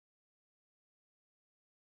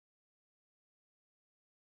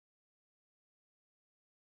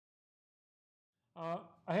I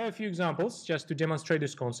have a few examples just to demonstrate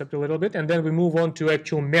this concept a little bit, and then we move on to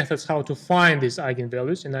actual methods how to find these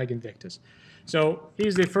eigenvalues and eigenvectors. So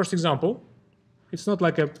here's the first example. It's not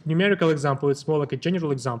like a numerical example, it's more like a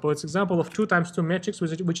general example. It's an example of 2 times 2 matrix,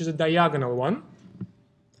 which is a diagonal one.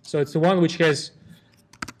 So it's the one which has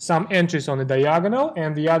some entries on the diagonal,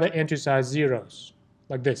 and the other entries are zeros,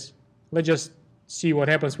 like this. Let's just see what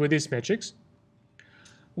happens with this matrix.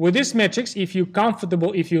 With this matrix, if you're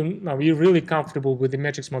really comfortable with the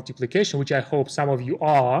matrix multiplication, which I hope some of you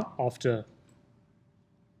are after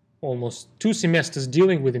almost 2 semesters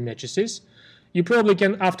dealing with the matrices, you probably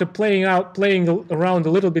can, after playing around a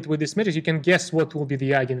little bit with this matrix, you can guess what will be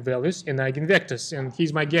the eigenvalues and eigenvectors. And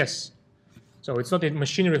here's my guess. So it's not a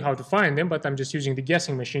machinery how to find them, but I'm just using the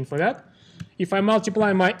guessing machine for that. If I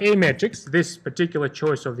multiply my A matrix, this particular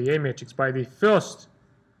choice of the A matrix, by the first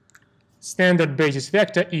standard basis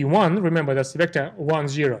vector E1, remember that's the vector 1,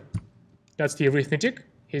 0. That's the arithmetic.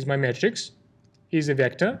 Here's my matrix. Here's the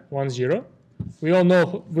vector 1, 0. We all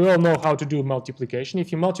know how to do multiplication.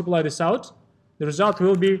 If you multiply this out, the result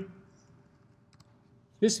will be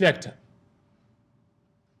this vector,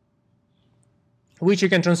 which you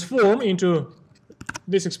can transform into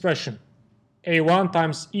this expression, A1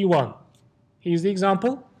 times E1. Here's the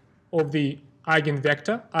example of the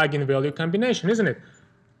eigenvector, eigenvalue combination, isn't it?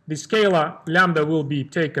 The scalar lambda will be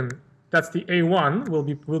taken, that's the A1,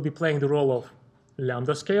 will be playing the role of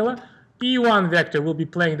lambda scalar. E1 vector will be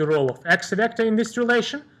playing the role of x vector in this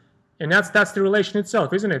relation, and that's the relation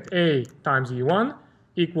itself, isn't it? A times E1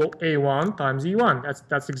 equal A1 times E1.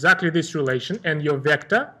 That's exactly this relation, and your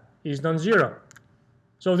vector is non-zero.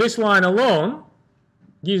 So this line alone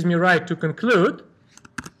gives me right to conclude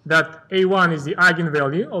that A1 is the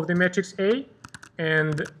eigenvalue of the matrix A,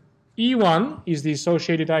 and E1 is the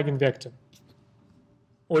associated eigenvector.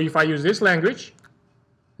 Or if I use this language,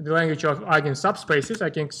 the language of eigensubspaces, I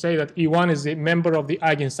can say that E1 is the member of the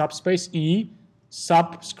eigensubspace E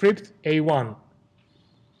subscript A1.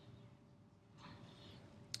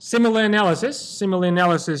 Similar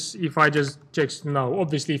analysis, if I just check now,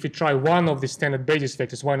 obviously if you try one of the standard basis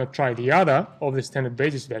vectors, why not try the other of the standard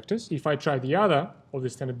basis vectors? If I try the other of the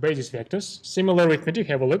standard basis vectors, similar arithmetic,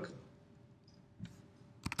 have a look.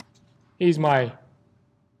 Here's my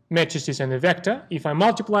matrices and a vector. If I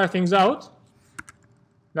multiply things out,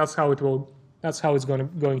 that's how it's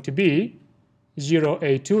going to be 0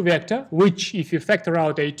 A2 vector, which if you factor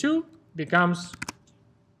out A2 becomes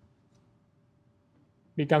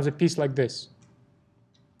a piece like this.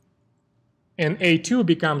 And A2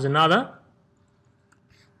 becomes another.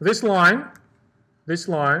 This line,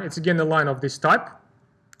 it's again a line of this type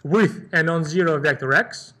with a non-zero vector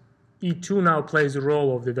x. E2 now plays the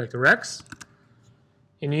role of the vector x.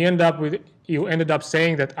 And I ended up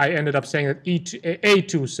saying that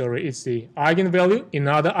A2, it's the eigenvalue,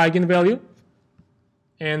 another eigenvalue.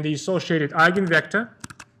 And the associated eigenvector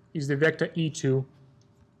is the vector E2.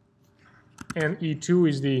 And E2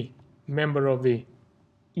 is the member of the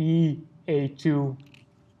EA2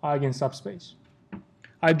 eigensubspace.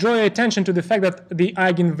 I draw your attention to the fact that the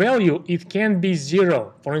eigenvalue, it can be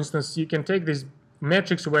 0. For instance, you can take this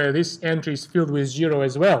matrix where this entry is filled with 0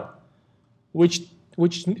 as well, which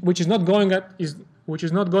is not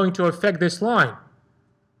going to affect this line.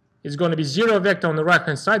 It's going to be 0 vector on the right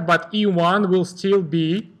hand side, but E1 will still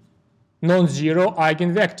be non-zero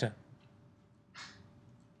eigenvector.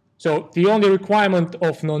 So the only requirement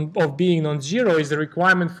of being non-zero is the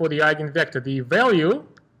requirement for the eigenvector. The value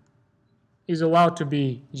is allowed to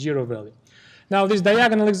be 0 value. Now this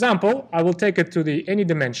diagonal example, I will take it to any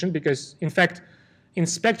dimension because, in fact, in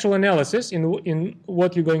spectral analysis, in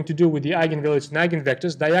what you're going to do with the eigenvalues and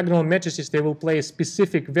eigenvectors, diagonal matrices, they will play a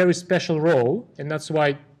specific, very special role, and that's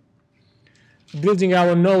why building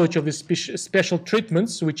our knowledge of the special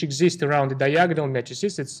treatments which exist around the diagonal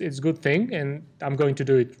matrices, it's a good thing, and I'm going to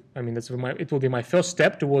do it. I mean, it will be my first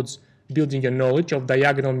step towards building your knowledge of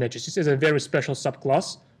diagonal matrices as a very special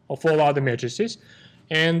subclass of all other matrices.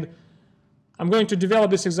 And I'm going to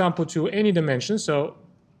develop this example to any dimension. So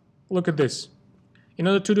look at this. In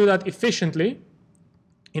order to do that efficiently,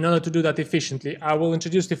 I will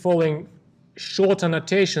introduce the following short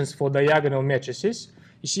annotations for diagonal matrices.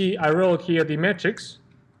 You see, I wrote here the matrix,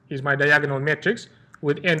 is my diagonal matrix,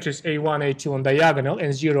 with entries A1, A2 on diagonal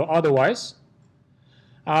and 0 otherwise.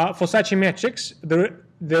 For such a matrix,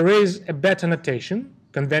 there is a better notation.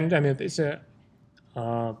 It's a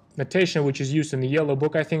notation which is used in the yellow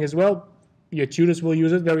book, I think, as well. Your tutors will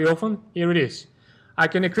use it very often. Here it is. I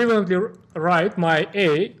can equivalently write my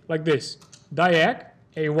A like this, diag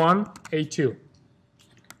A1, A2.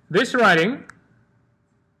 This writing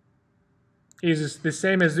is the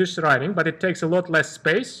same as this writing, but it takes a lot less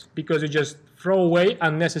space because you just throw away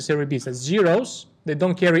unnecessary bits. As zeros, they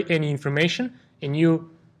don't carry any information, and you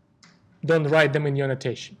don't write them in your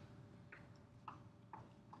notation.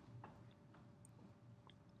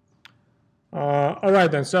 All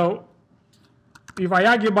right then, so if I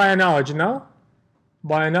argue by analogy now,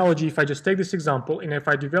 by analogy, if I just take this example, and if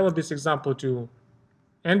I develop this example to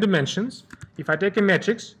n dimensions, if I take a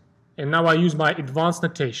matrix, and now I use my advanced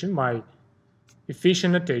notation, my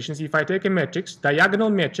efficient notations, if I take a matrix,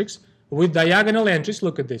 diagonal matrix, with diagonal entries,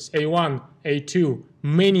 look at this, A1, A2,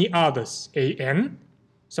 many others, AN.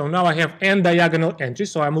 So now I have n diagonal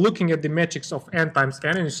entries, so I'm looking at the matrix of n times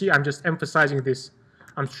n, and you see I'm just emphasizing this.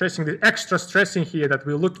 I'm stressing the extra stressing here that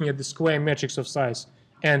we're looking at the square matrix of size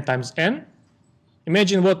n times n.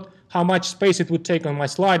 Imagine how much space it would take on my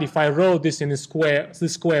slide if I wrote this in this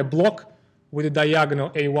square block with a diagonal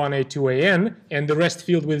A1, A2, AN, and the rest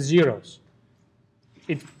filled with zeros.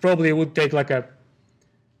 It probably would take like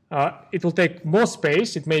it will take more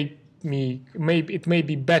space. It may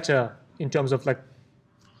be better in terms of like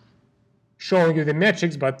showing you the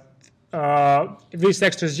metrics, but these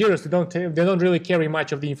extra zeros, they don't really carry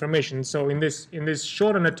much of the information. So in this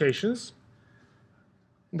shorter notations,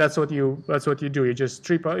 that's what you do. You just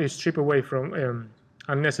strip away from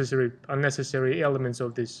unnecessary elements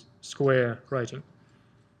of this square writing.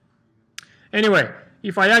 Anyway,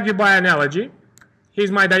 if I argue by analogy,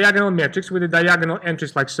 here's my diagonal matrix with the diagonal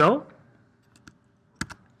entries like so.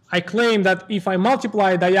 I claim that if I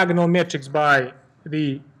multiply a diagonal matrix by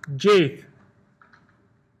the jth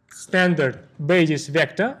standard basis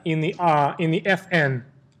vector in the Fn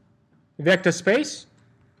vector space,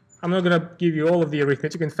 I'm not going to give you all of the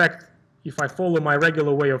arithmetic. In fact, if I follow my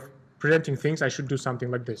regular way of presenting things, I should do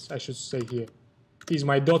something like this. I should say here, these are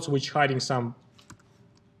my dots which hiding some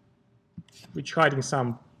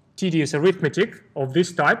tedious arithmetic of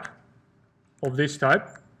this type,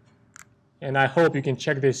 and I hope you can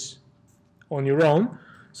check this on your own.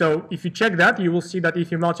 So if you check that, you will see that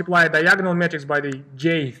if you multiply a diagonal matrix by the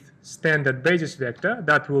jth standard basis vector,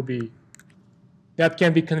 that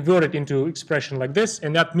can be converted into expression like this,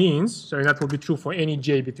 and that means, so that will be true for any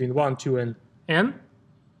j between 1, 2, and n,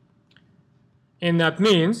 and that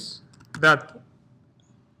means that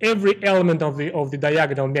every element of the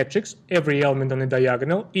diagonal matrix, every element on the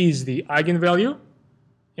diagonal is the eigenvalue,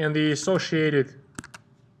 and the associated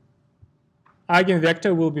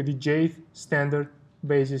eigenvector will be the jth standard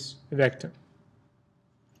basis vector.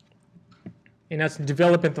 And that's the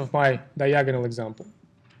development of my diagonal example.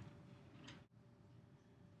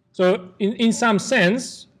 So in some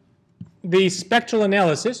sense, the spectral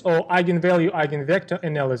analysis or eigenvalue eigenvector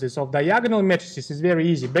analysis of diagonal matrices is very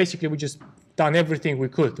easy. Basically, we just done everything we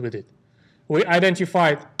could with it. We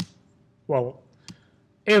identified, well,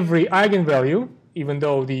 every eigenvalue, even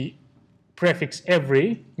though the prefix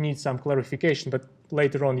every needs some clarification, but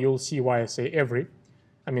later on you'll see why I say every.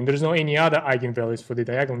 I mean, there's no any other eigenvalues for the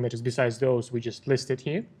diagonal matrix besides those we just listed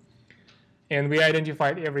here. And we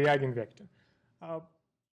identified every eigenvector.